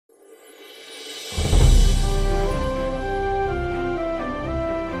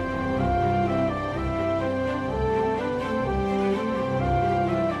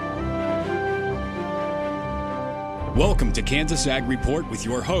Welcome to Kansas Ag Report with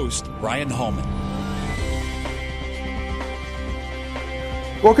your host, Brian Hallman.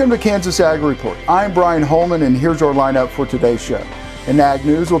 Welcome to Kansas Ag Report. I'm Brian Holman, and here's our lineup for today's show. In Ag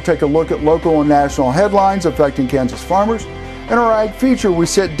News, we'll take a look at local and national headlines affecting Kansas farmers. In our Ag Feature, we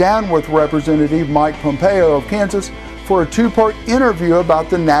sit down with Representative Mike Pompeo of Kansas for a two-part interview about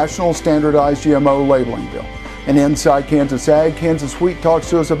the National Standardized GMO Labeling Bill. And inside Kansas Ag, Kansas Wheat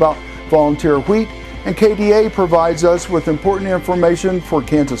talks to us about volunteer wheat, and KDA provides us with important information for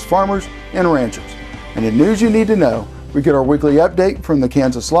Kansas farmers and ranchers. And in news you need to know, we get our weekly update from the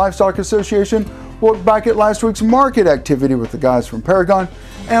Kansas Livestock Association. We'll look back at last week's market activity with the guys from Paragon,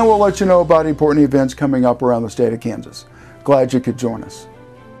 and we'll let you know about important events coming up around the state of Kansas. Glad you could join us.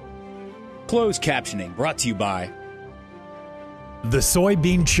 Closed captioning brought to you by The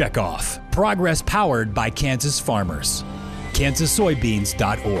Soybean Checkoff. Progress powered by Kansas farmers.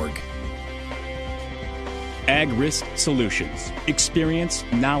 KansasSoybeans.org. Ag Risk Solutions. Experience,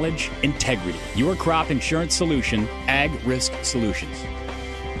 knowledge, integrity. Your crop insurance solution, Ag Risk Solutions.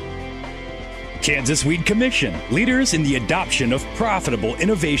 Kansas Wheat Commission. Leaders in the adoption of profitable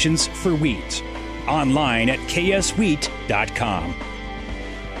innovations for wheat. Online at kswheat.com.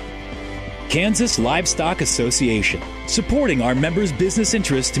 Kansas Livestock Association. Supporting our members' business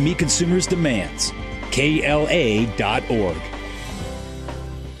interests to meet consumers' demands. KLA.org.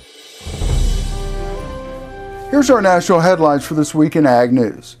 Here's our national headlines for this week in Ag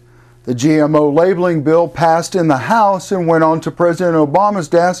News. The GMO labeling bill passed in the House and went on to President Obama's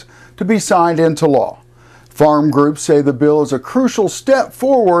desk to be signed into law. Farm groups say the bill is a crucial step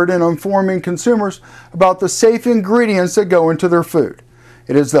forward in informing consumers about the safe ingredients that go into their food.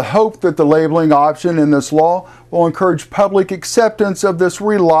 It is the hope that the labeling option in this law will encourage public acceptance of this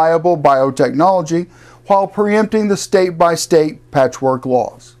reliable biotechnology while preempting the state-by-state patchwork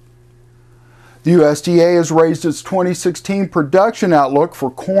laws. The USDA has raised its 2016 production outlook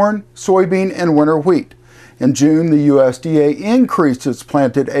for corn, soybean, and winter wheat. In June, the USDA increased its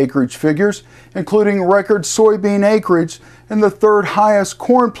planted acreage figures, including record soybean acreage and the third highest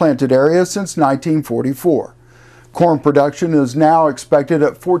corn planted area since 1944. Corn production is now expected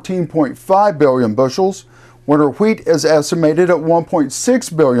at 14.5 billion bushels. Winter wheat is estimated at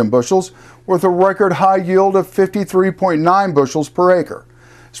 1.6 billion bushels, with a record high yield of 53.9 bushels per acre.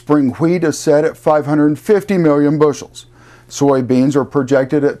 Spring wheat is set at 550 million bushels. Soybeans are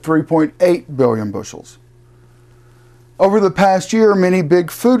projected at 3.8 billion bushels. Over the past year, many big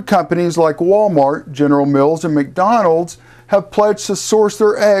food companies like Walmart, General Mills, and McDonald's have pledged to source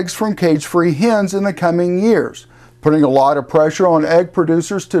their eggs from cage-free hens in the coming years, putting a lot of pressure on egg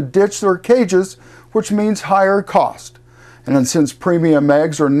producers to ditch their cages, which means higher cost. And since premium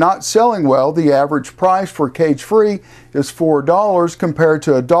eggs are not selling well, the average price for cage-free is $4 compared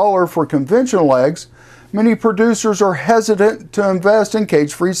to $1 for conventional eggs. Many producers are hesitant to invest in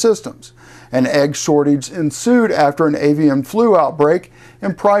cage-free systems. An egg shortage ensued after an avian flu outbreak,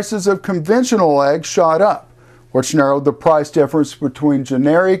 and prices of conventional eggs shot up, which narrowed the price difference between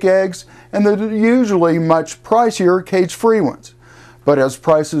generic eggs and the usually much pricier cage-free ones. But as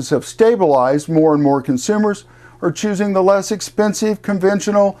prices have stabilized, more and more consumers are choosing the less expensive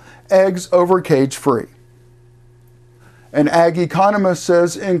conventional eggs over cage-free. An ag economist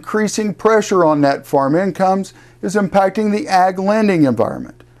says increasing pressure on net farm incomes is impacting the ag lending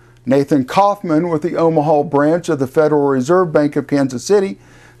environment. Nathan Kaufman with the Omaha branch of the Federal Reserve Bank of Kansas City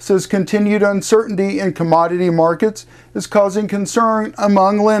says continued uncertainty in commodity markets is causing concern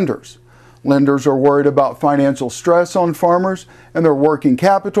among lenders. Lenders are worried about financial stress on farmers and their working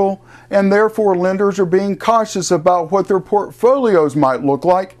capital, and therefore lenders are being cautious about what their portfolios might look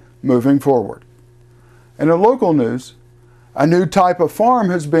like moving forward. And in local news, a new type of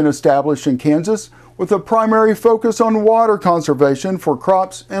farm has been established in Kansas with a primary focus on water conservation for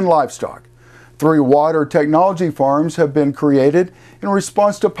crops and livestock. 3 water technology farms have been created in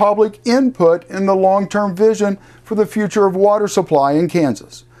response to public input in the long-term vision for the future of water supply in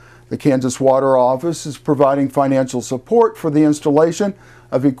Kansas. The Kansas Water Office is providing financial support for the installation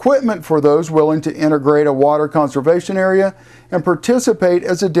of equipment for those willing to integrate a water conservation area and participate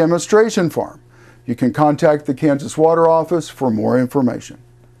as a demonstration farm. You can contact the Kansas Water Office for more information.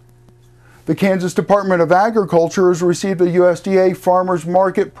 The Kansas Department of Agriculture has received a USDA Farmers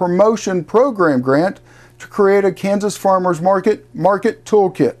Market Promotion Program grant to create a Kansas Farmers Market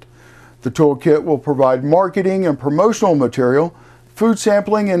Toolkit. The toolkit will provide marketing and promotional material, food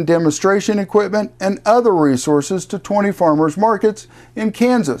sampling and demonstration equipment, and other resources to 20 farmers markets in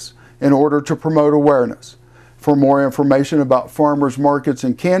Kansas in order to promote awareness. For more information about farmers markets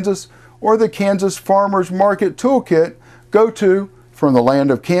in Kansas or the Kansas Farmers Market Toolkit, go to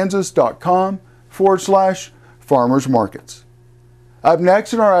fromthelandofkansas.com farmers markets. Up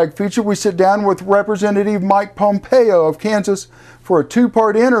next in our Ag Feature, we sit down with Representative Mike Pompeo of Kansas for a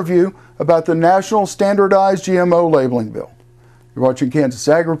two-part interview about the National Standardized GMO Labeling Bill. You're watching Kansas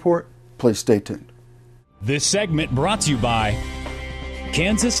Ag Report. Please stay tuned. This segment brought to you by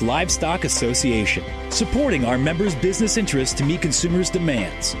Kansas Livestock Association, supporting our members' business interests to meet consumers'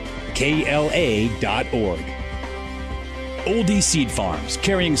 demands. KLA.org. Oldie Seed Farms,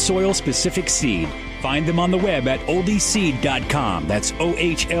 carrying soil-specific seed. Find them on the web at oldieseed.com. That's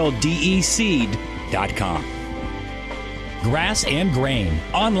OHLDE seed.com. Grass and Grain,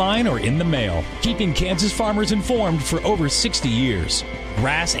 online or in the mail, keeping Kansas farmers informed for over 60 years.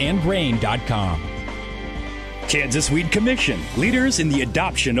 Grassandgrain.com. Kansas Wheat Commission, leaders in the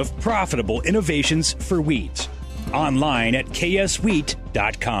adoption of profitable innovations for wheat. Online at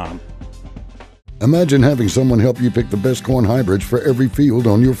kswheat.com. Imagine having someone help you pick the best corn hybrids for every field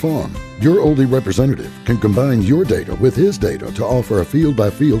on your farm. Your Oldie representative can combine your data with his data to offer a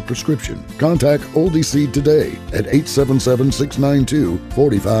field-by-field prescription. Contact Oldie Seed today at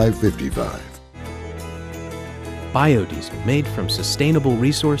 877-692-4555. Biodiesel made from sustainable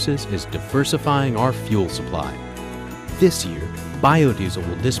resources is diversifying our fuel supply. This year, biodiesel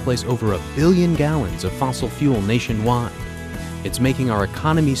will displace over 1 billion gallons of fossil fuel nationwide. It's making our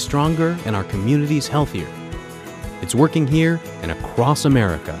economy stronger and our communities healthier. It's working here and across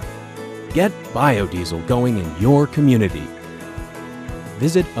America. Get biodiesel going in your community.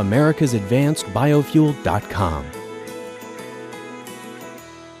 Visit americasadvancedbiofuel.com.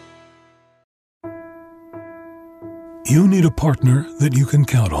 You need a partner that you can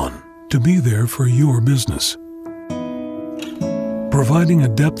count on to be there for your business, providing a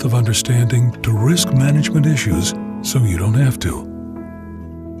depth of understanding to risk management issues so you don't have to.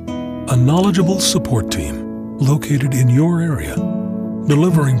 A knowledgeable support team located in your area,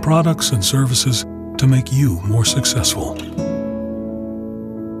 delivering products and services to make you more successful.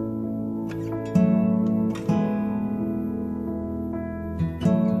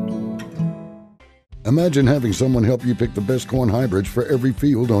 Imagine having someone help you pick the best corn hybrids for every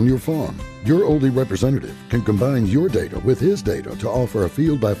field on your farm. Your Oldie representative can combine your data with his data to offer a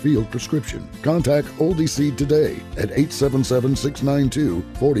field-by-field prescription. Contact Oldie Seed today at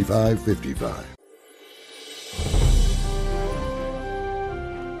 877-692-4555.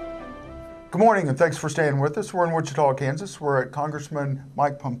 Good morning, and thanks for staying with us. We're in Wichita, Kansas. We're at Congressman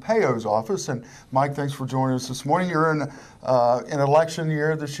Mike Pompeo's office. And Mike, thanks for joining us this morning. You're in an election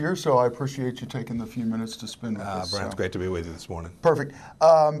year this year, so I appreciate you taking the few minutes to spend with us. Brian, it's great to be with you this morning. Perfect.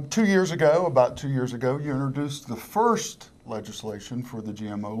 About 2 years ago, you introduced the first legislation for the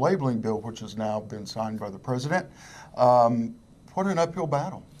GMO labeling bill, which has now been signed by the president. What an uphill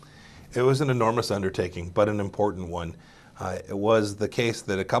battle. It was an enormous undertaking, but an important one. It was the case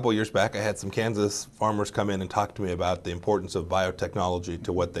that a couple years back I had some Kansas farmers come in and talk to me about the importance of biotechnology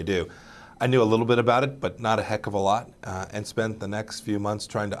to what they do. I knew a little bit about it, but not a heck of a lot, and spent the next few months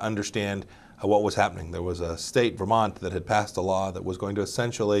trying to understand what was happening. There was a state, Vermont, that had passed a law that was going to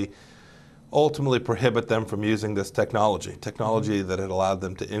essentially ultimately prohibit them from using this technology that had allowed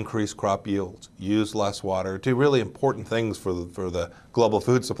them to increase crop yields, use less water, do really important things for the global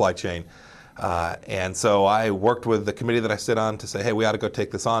food supply chain. And so I worked with the committee that I sit on to say, hey, we ought to go take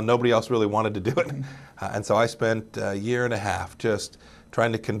this on. Nobody else really wanted to do it. And so I spent a year and a half just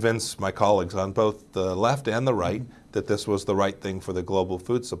trying to convince my colleagues on both the left and the right that this was the right thing for the global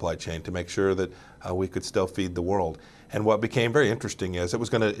food supply chain to make sure that we could still feed the world. And what became very interesting is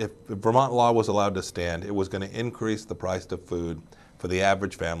if Vermont law was allowed to stand, it was going to increase the price of food for the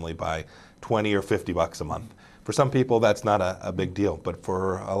average family by $20 or $50 a month. For some people, that's not a big deal, but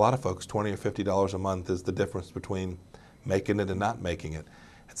for a lot of folks, $20 or $50 a month is the difference between making it and not making it.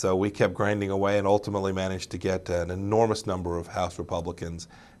 And so we kept grinding away and ultimately managed to get an enormous number of House Republicans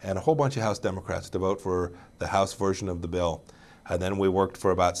and a whole bunch of House Democrats to vote for the House version of the bill. And then we worked for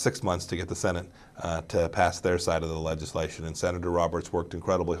about 6 months to get the Senate to pass their side of the legislation, and Senator Roberts worked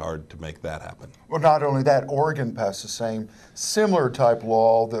incredibly hard to make that happen. Well, not only that, Oregon passed the same similar type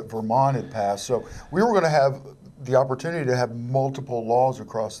law that Vermont had passed. So we were going to have the opportunity to have multiple laws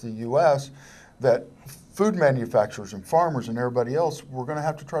across the U.S. that food manufacturers and farmers and everybody else were going to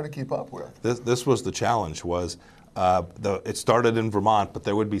have to try to keep up with. This was the challenge. It started in Vermont, but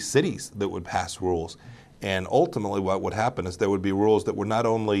there would be cities that would pass rules. And ultimately what would happen is there would be rules that were not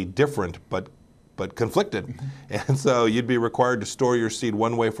only different, but conflicted. Mm-hmm. And so you'd be required to store your seed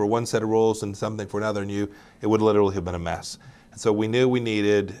one way for one set of rules and something for another, and it would literally have been a mess. And so we knew we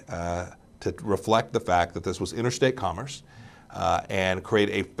needed to reflect the fact that this was interstate commerce and create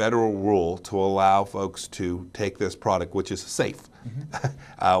a federal rule to allow folks to take this product, which is safe,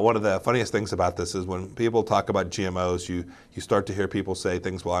 One of the funniest things about this is when people talk about GMOs, you start to hear people say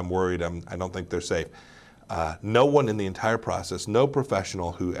things, well, I'm worried, I don't think they're safe. No one in the entire process, no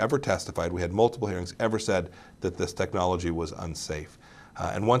professional who ever testified, we had multiple hearings, ever said that this technology was unsafe.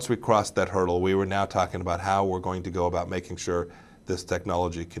 And once we crossed that hurdle, we were now talking about how we're going to go about making sure this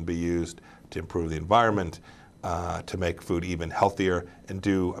technology can be used to improve the environment, to make food even healthier, and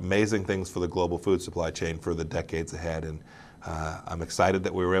do amazing things for the global food supply chain for the decades ahead. And I'm excited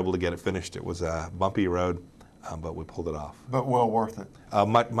that we were able to get it finished. It was a bumpy road, but we pulled it off. But well worth it.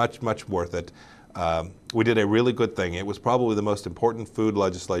 Much worth it. We did a really good thing. It was probably the most important food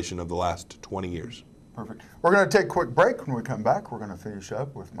legislation of the last 20 years. Perfect. We're going to take a quick break. When we come back, we're going to finish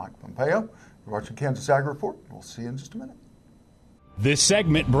up with Mike Pompeo. You're watching Kansas Ag Report. We'll see you in just a minute. This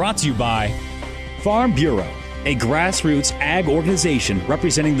segment brought to you by Farm Bureau, a grassroots ag organization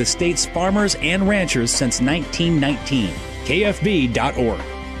representing the state's farmers and ranchers since 1919. KFB.org.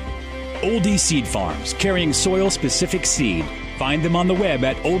 Oldie Seed Farms, carrying soil-specific seed. Find them on the web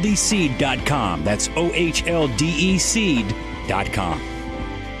at oldieseed.com. That's OHLDE seed.com.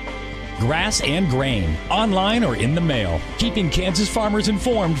 Grass and Grain, online or in the mail, keeping Kansas farmers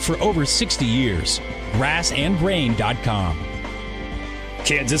informed for over 60 years. grassandgrain.com.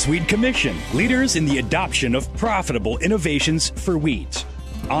 Kansas Weed Commission, leaders in the adoption of profitable innovations for wheat.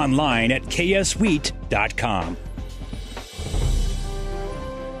 Online at kswheat.com.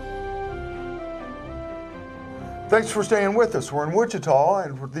 Thanks for staying with us. We're in Wichita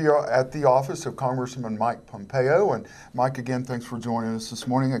and we're at the office of Congressman Mike Pompeo. And Mike, again, thanks for joining us this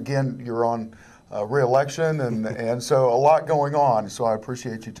morning. Again, you're on re-election and so a lot going on. So I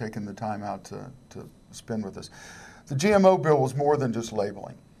appreciate you taking the time out to spend with us. The GMO bill was more than just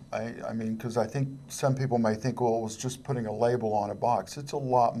labeling. I mean, because I think some people may think, well, it was just putting a label on a box. It's a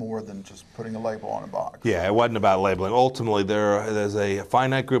lot more than just putting a label on a box. Yeah, it wasn't about labeling. Ultimately, there's a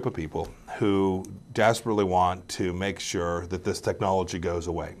finite group of people who desperately want to make sure that this technology goes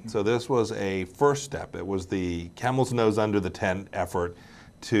away. So this was a first step. It was the camel's nose under the tent effort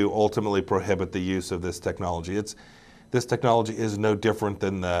to ultimately prohibit the use of this technology. This technology is no different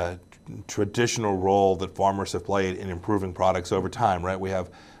than the traditional role that farmers have played in improving products over time, right? We have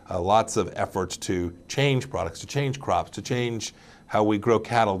lots of efforts to change products, to change crops, to change how we grow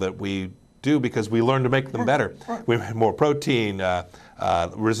cattle that we do because we learn to make them better. Right. We have more protein,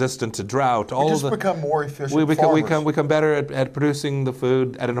 resistant to drought. We just become more efficient. We become better at producing the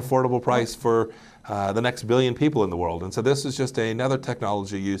food at an affordable price for the next billion people in the world. And so this is just another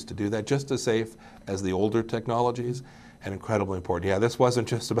technology used to do that, just as safe as the older technologies. And incredibly important. Yeah, this wasn't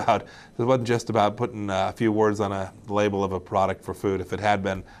just about putting a few words on a label of a product for food. If it had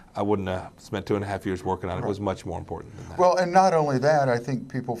been, I wouldn't have spent 2.5 years working on it. Right. It was much more important than that. Well, and not only that, I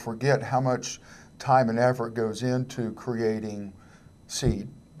think people forget how much time and effort goes into creating seed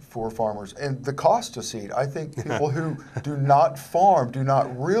for farmers and the cost of seed. I think people who do not farm do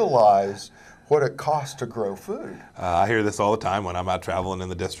not realize what it costs to grow food. I hear this all the time when I'm out traveling in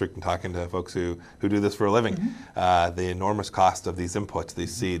the district and talking to folks who do this for a living. The enormous cost of these inputs,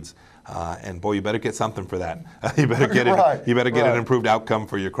 these seeds. And boy, you better get something for that. You better get it. You better get an improved outcome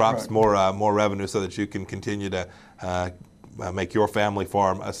for your crops, more revenue, so that you can continue to make your family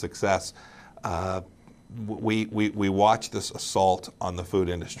farm a success. We watch this assault on the food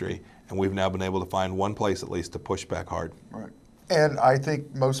industry, and we've now been able to find one place at least to push back hard. Right. And I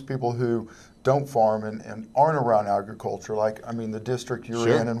think most people who don't farm and aren't around agriculture, the district you're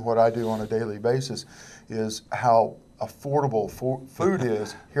in and what I do on a daily basis, is how affordable food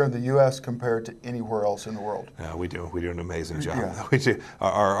is here in the U.S. compared to anywhere else in the world. Yeah, we do an amazing job. Yeah. We do.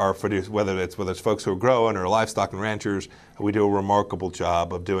 Our whether it's folks who are growing or livestock and ranchers, we do a remarkable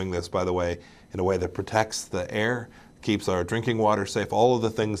job of doing this, by the way, in a way that protects the air, keeps our drinking water safe, all of the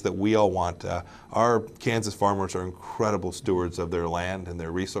things that we all want. Our Kansas farmers are incredible stewards of their land and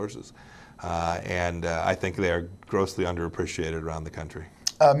their resources. And I think they are grossly underappreciated around the country.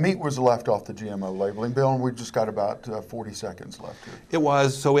 Meat was left off the GMO labeling bill, and we've just got about 40 seconds left here. It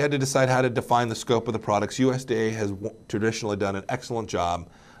was, so we had to decide how to define the scope of the products. USDA has traditionally done an excellent job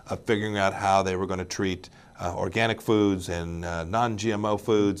of figuring out how they were going to treat organic foods and non-GMO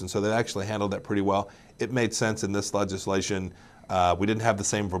foods, and so they actually handled that pretty well. It made sense in this legislation. We didn't have the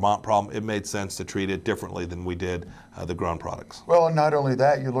same Vermont problem. It made sense to treat it differently than we did the grown products. Well, and not only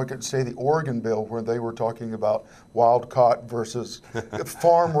that, you look at, say, the Oregon bill where they were talking about wild-caught versus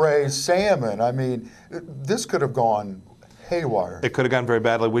farm-raised salmon. I mean, this could have gone haywire. It could have gone very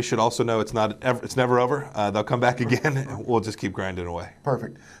badly. We should also know it's never over. They'll come back again, and we'll just keep grinding away.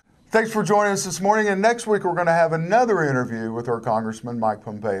 Perfect. Thanks for joining us this morning, and next week we're going to have another interview with our Congressman Mike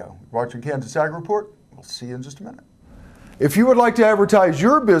Pompeo. Watching Kansas Ag Report. We'll see you in just a minute. If you would like to advertise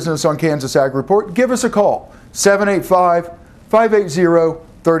your business on Kansas Ag Report, give us a call,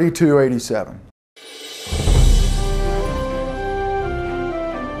 785-580-3287.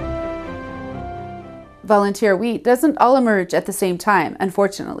 Volunteer wheat doesn't all emerge at the same time,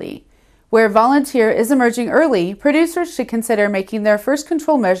 unfortunately. Where volunteer is emerging early, producers should consider making their first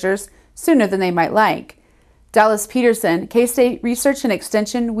control measures sooner than they might like. Dallas Peterson, K-State Research and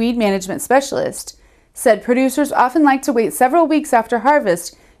Extension Weed Management Specialist, said producers often like to wait several weeks after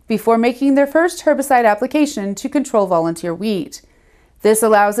harvest before making their first herbicide application to control volunteer wheat. This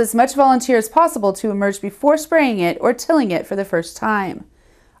allows as much volunteer as possible to emerge before spraying it or tilling it for the first time.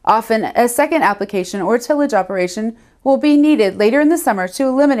 Often, a second application or tillage operation will be needed later in the summer to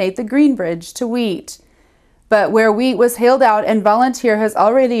eliminate the green bridge to wheat. But where wheat was hailed out and volunteer has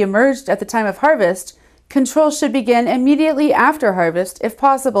already emerged at the time of harvest, control should begin immediately after harvest if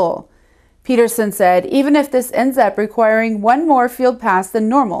possible. Peterson said even if this ends up requiring one more field pass than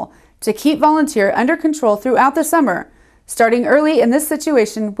normal to keep volunteer under control throughout the summer, starting early in this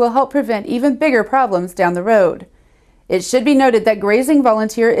situation will help prevent even bigger problems down the road. It should be noted that grazing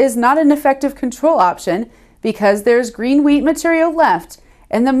volunteer is not an effective control option because there's green wheat material left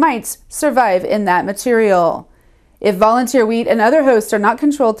and the mites survive in that material. If volunteer wheat and other hosts are not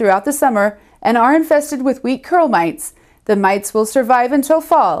controlled throughout the summer and are infested with wheat curl mites, the mites will survive until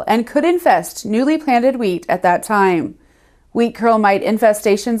fall and could infest newly planted wheat at that time. Wheat curl mite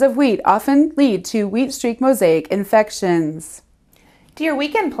infestations of wheat often lead to wheat streak mosaic infections. Do your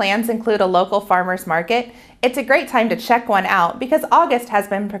weekend plans include a local farmers market? It's a great time to check one out because August has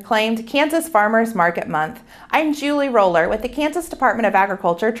been proclaimed Kansas Farmers Market Month. I'm Julie Roller with the Kansas Department of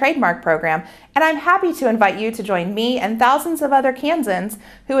Agriculture Trademark Program, and I'm happy to invite you to join me and thousands of other Kansans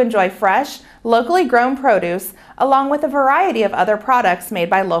who enjoy fresh, locally grown produce along with a variety of other products made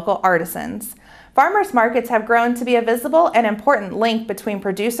by local artisans. Farmers markets have grown to be a visible and important link between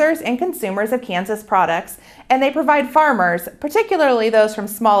producers and consumers of Kansas products, and they provide farmers, particularly those from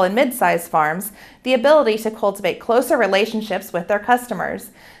small and mid-sized farms, the ability to cultivate closer relationships with their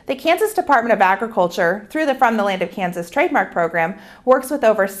customers. The Kansas Department of Agriculture, through the From the Land of Kansas trademark program, works with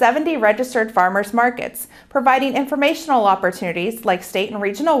over 70 registered farmers markets, providing informational opportunities like state and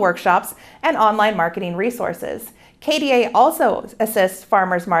regional workshops and online marketing resources. KDA also assists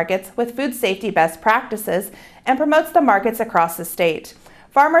farmers markets with food safety best practices and promotes the markets across the state.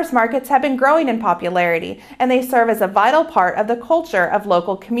 Farmers markets have been growing in popularity, and they serve as a vital part of the culture of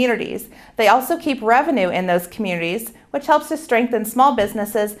local communities. They also keep revenue in those communities, which helps to strengthen small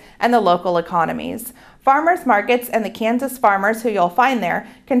businesses and the local economies. Farmers markets and the Kansas farmers who you'll find there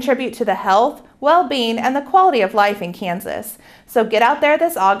contribute to the health, well-being, and the quality of life in Kansas. So get out there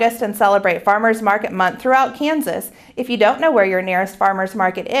this August and celebrate Farmers Market Month throughout Kansas. If you don't know where your nearest farmers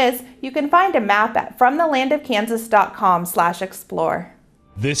market is, you can find a map at fromthelandofkansas.com/explore.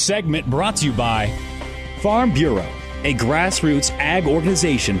 This segment brought to you by Farm Bureau, a grassroots ag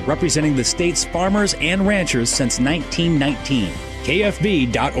organization representing the state's farmers and ranchers since 1919.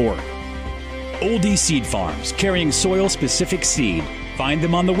 KFB.org. Oldie Seed Farms, carrying soil-specific seed. Find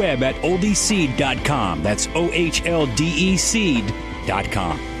them on the web at oldieseed.com. That's OHLDE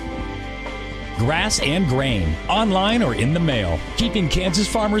seed.com. Grass and Grain, online or in the mail. Keeping Kansas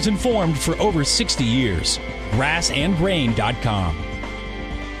farmers informed for over 60 years. grassandgrain.com.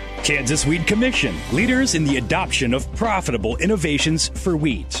 Kansas Weed Commission, leaders in the adoption of profitable innovations for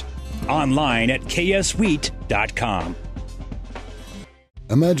wheat. Online at kswheat.com.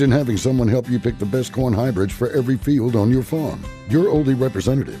 Imagine having someone help you pick the best corn hybrids for every field on your farm. Your Oldie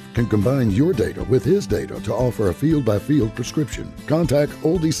representative can combine your data with his data to offer a field-by-field prescription. Contact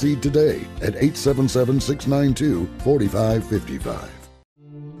Oldie Seed today at 877-692-4555.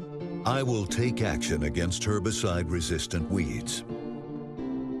 I will take action against herbicide-resistant weeds.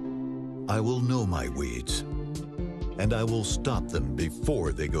 I will know my weeds, and I will stop them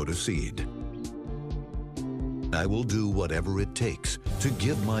before they go to seed. I will do whatever it takes to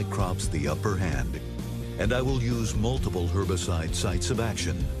give my crops the upper hand, and I will use multiple herbicide sites of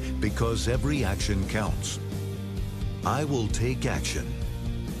action because every action counts. I will take action,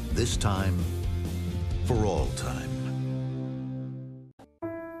 this time for all time.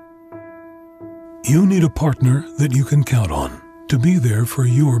 You need a partner that you can count on to be there for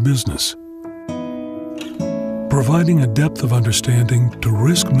your business, providing a depth of understanding to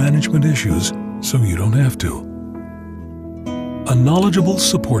risk management issues so you don't have to. A knowledgeable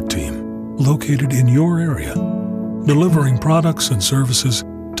support team located in your area, delivering products and services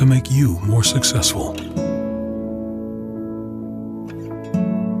to make you more successful.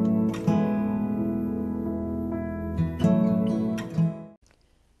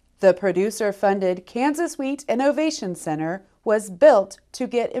 The producer-funded Kansas Wheat Innovation Center was built to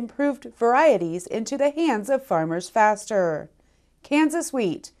get improved varieties into the hands of farmers faster. Kansas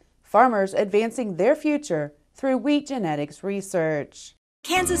Wheat, farmers advancing their future through wheat genetics research.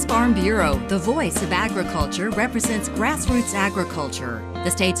 Kansas Farm Bureau, the voice of agriculture, represents grassroots agriculture.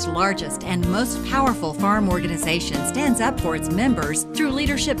 The state's largest and most powerful farm organization stands up for its members through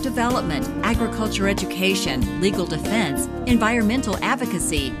leadership development, agriculture education, legal defense, environmental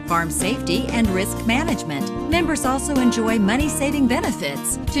advocacy, farm safety, and risk management. Members also enjoy money-saving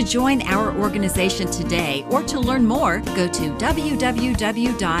benefits. To join our organization today or to learn more, go to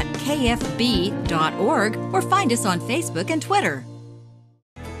www.kfb.org or find us on Facebook and Twitter.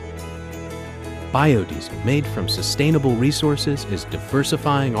 Biodiesel made from sustainable resources is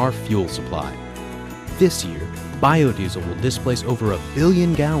diversifying our fuel supply. This year, biodiesel will displace over 1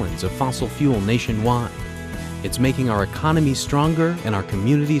 billion gallons of fossil fuel nationwide. It's making our economy stronger and our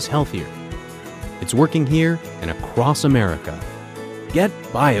communities healthier. It's working here and across America. Get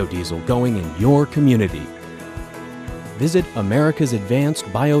biodiesel going in your community. Visit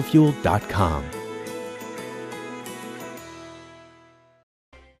americasadvancedbiofuel.com.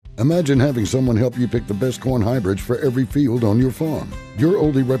 Imagine having someone help you pick the best corn hybrids for every field on your farm. Your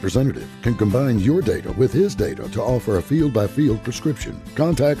Oldie representative can combine your data with his data to offer a field-by-field prescription.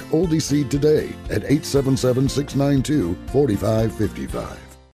 Contact Oldie Seed today at 877-692-4555.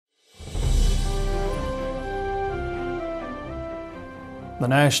 The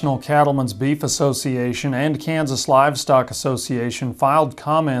National Cattlemen's Beef Association and Kansas Livestock Association filed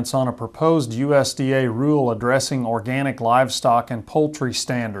comments on a proposed USDA rule addressing organic livestock and poultry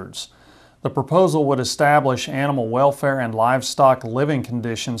standards. The proposal would establish animal welfare and livestock living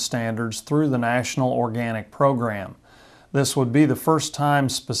condition standards through the National Organic Program. This would be the first time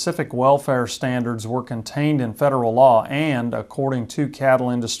specific welfare standards were contained in federal law and, according to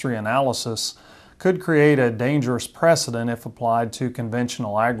cattle industry analysis, could create a dangerous precedent if applied to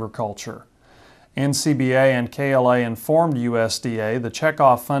conventional agriculture. NCBA and KLA informed USDA the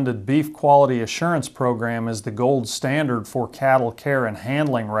checkoff-funded Beef Quality Assurance Program is the gold standard for cattle care and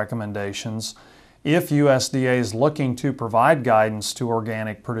handling recommendations. If USDA is looking to provide guidance to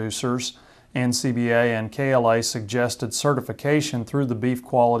organic producers, NCBA and KLA suggested certification through the Beef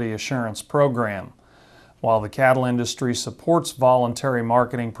Quality Assurance Program. While the cattle industry supports voluntary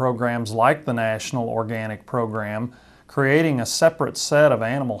marketing programs like the National Organic Program, creating a separate set of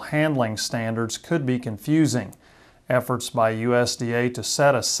animal handling standards could be confusing. Efforts by USDA to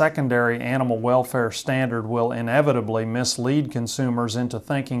set a secondary animal welfare standard will inevitably mislead consumers into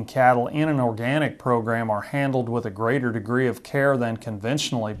thinking cattle in an organic program are handled with a greater degree of care than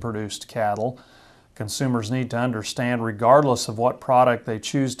conventionally produced cattle. Consumers need to understand, regardless of what product they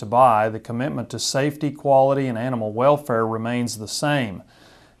choose to buy, the commitment to safety, quality, and animal welfare remains the same.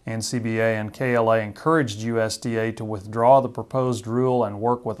 NCBA and KLA encouraged USDA to withdraw the proposed rule and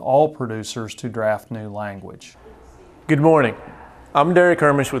work with all producers to draft new language. Good morning. I'm Derek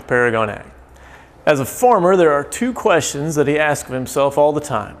Hermish with Paragon Ag. As a farmer, there are two questions that he asks of himself all the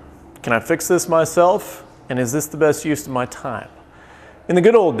time. Can I fix this myself? And is this the best use of my time? In the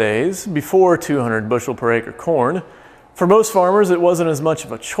good old days, before 200 bushel per acre corn, for most farmers it wasn't as much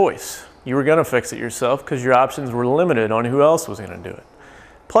of a choice. You were going to fix it yourself because your options were limited on who else was going to do it.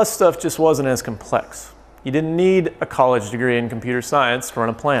 Plus, stuff just wasn't as complex. You didn't need a college degree in computer science to run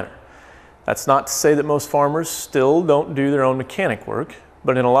a planter. That's not to say that most farmers still don't do their own mechanic work,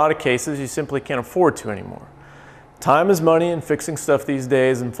 but in a lot of cases you simply can't afford to anymore. Time is money, and fixing stuff these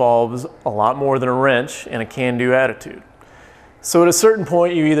days involves a lot more than a wrench and a can-do attitude. So at a certain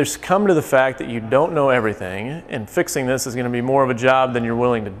point, you either succumb to the fact that you don't know everything and fixing this is going to be more of a job than you're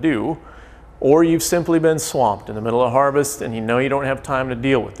willing to do, or you've simply been swamped in the middle of harvest and you know you don't have time to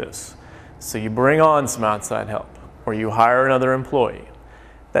deal with this. So you bring on some outside help, or you hire another employee.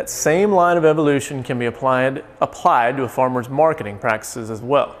 That same line of evolution can be applied to a farmer's marketing practices as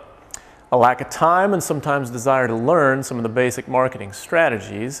well. A lack of time and sometimes desire to learn some of the basic marketing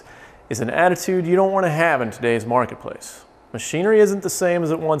strategies is an attitude you don't want to have in today's marketplace. Machinery isn't the same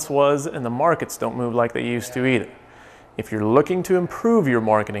as it once was, and the markets don't move like they used to either. If you're looking to improve your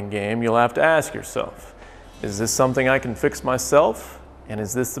marketing game, you'll have to ask yourself, is this something I can fix myself? And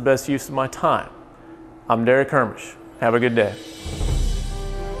is this the best use of my time? I'm Derek Hermish. Have a good day.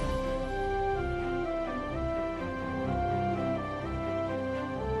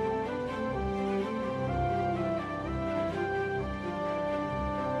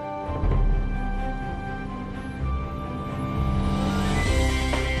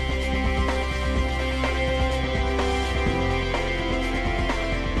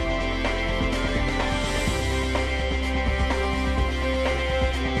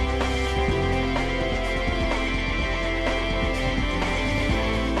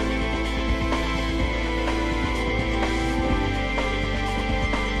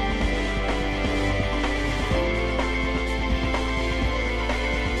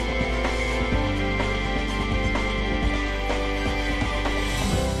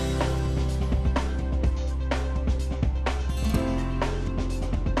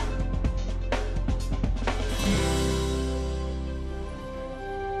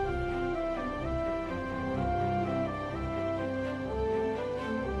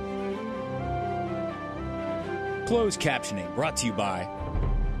 Closed captioning brought to you by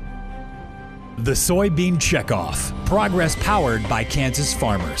The Soybean Checkoff. Progress powered by Kansas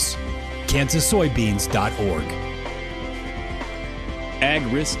farmers. KansasSoybeans.org. Ag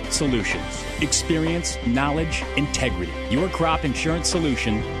Risk Solutions. Experience, knowledge, integrity. Your crop insurance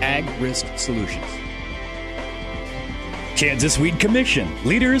solution, Ag Risk Solutions. Kansas Wheat Commission.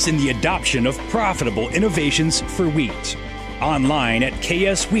 Leaders in the adoption of profitable innovations for wheat. Online at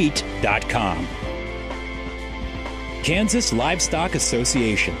kswheat.com. Kansas Livestock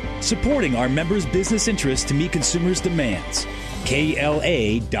Association. Supporting our members' business interests to meet consumers' demands.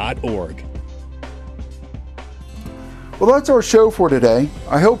 KLA.org. Well, that's our show for today.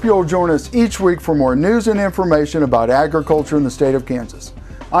 I hope you'll join us each week for more news and information about agriculture in the state of Kansas.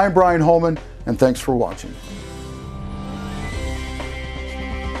 I'm Brian Holman, and thanks for watching.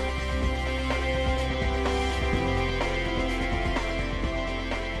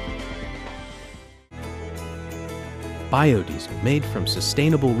 Biodiesel made from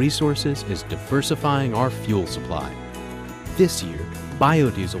sustainable resources is diversifying our fuel supply. This year,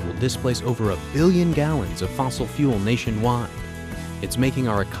 biodiesel will displace over 1 billion gallons of fossil fuel nationwide. It's making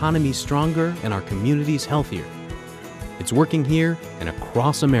our economy stronger and our communities healthier. It's working here and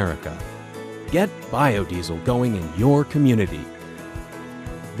across America. Get biodiesel going in your community.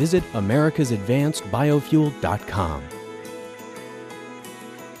 Visit americasadvancedbiofuel.com.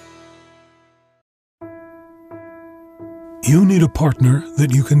 You need a partner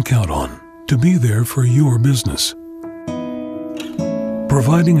that you can count on to be there for your business,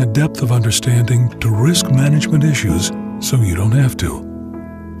 providing a depth of understanding to risk management issues so you don't have to.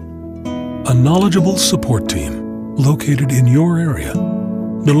 A knowledgeable support team located in your area,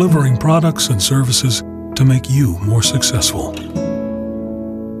 delivering products and services to make you more successful.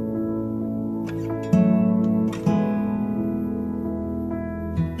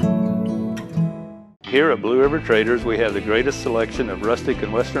 Here at Blue River Traders, we have the greatest selection of rustic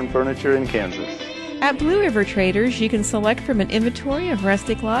and western furniture in Kansas. At Blue River Traders, you can select from an inventory of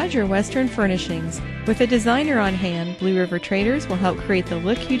rustic lodge or western furnishings. With a designer on hand, Blue River Traders will help create the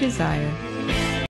look you desire.